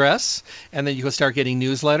email address. And then you can start getting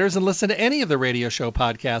newsletters and listen to any of the radio show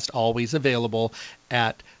podcasts, always available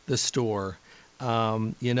at the store.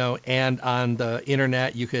 And on the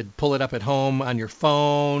internet, you could pull it up at home, on your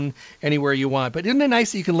phone, anywhere you want. But isn't it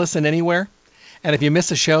nice that you can listen anywhere? And if you miss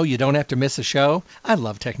a show, you don't have to miss a show. I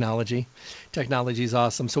love technology. Technology is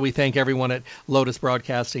awesome. So we thank everyone at Lotus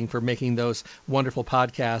Broadcasting for making those wonderful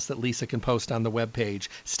podcasts that Lisa can post on the webpage,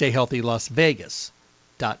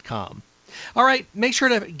 stayhealthylasvegas.com. All right, make sure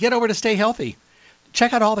to get over to Stay Healthy.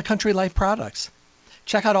 Check out all the Country Life products.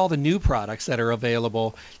 Check out all the new products that are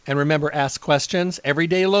available. And remember, ask questions.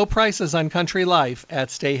 Everyday low prices on Country Life at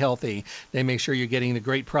Stay Healthy. They make sure you're getting the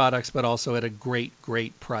great products, but also at a great,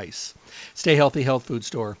 great price. Stay Healthy Health Food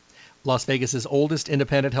Store. Las Vegas's oldest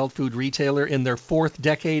independent health food retailer in their 4th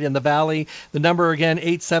decade in the Valley. The number again,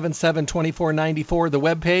 877-2494. The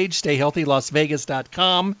webpage,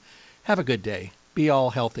 stayhealthylasvegas.com. Have a good day. Be all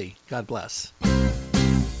healthy. God bless.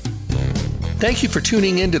 Thank you for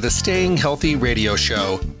tuning in to the Staying Healthy Radio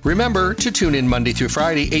Show. Remember to tune in Monday through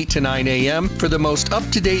Friday, 8 to 9 a.m. for the most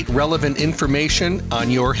up-to-date, relevant information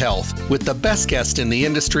on your health with the best guest in the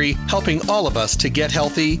industry, helping all of us to get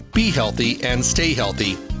healthy, be healthy, and stay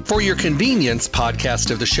healthy. For your convenience,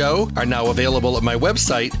 podcasts of the show are now available at my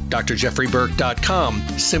website, drjeffreyburke.com.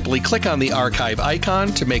 Simply click on the archive icon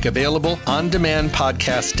to make available on-demand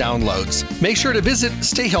podcast downloads. Make sure to visit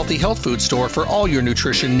Stay Healthy Health Food Store for all your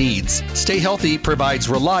nutrition needs. Stay Healthy provides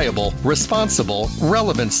reliable, responsible,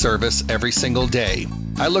 relevant service every single day.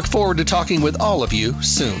 I look forward to talking with all of you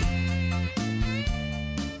soon.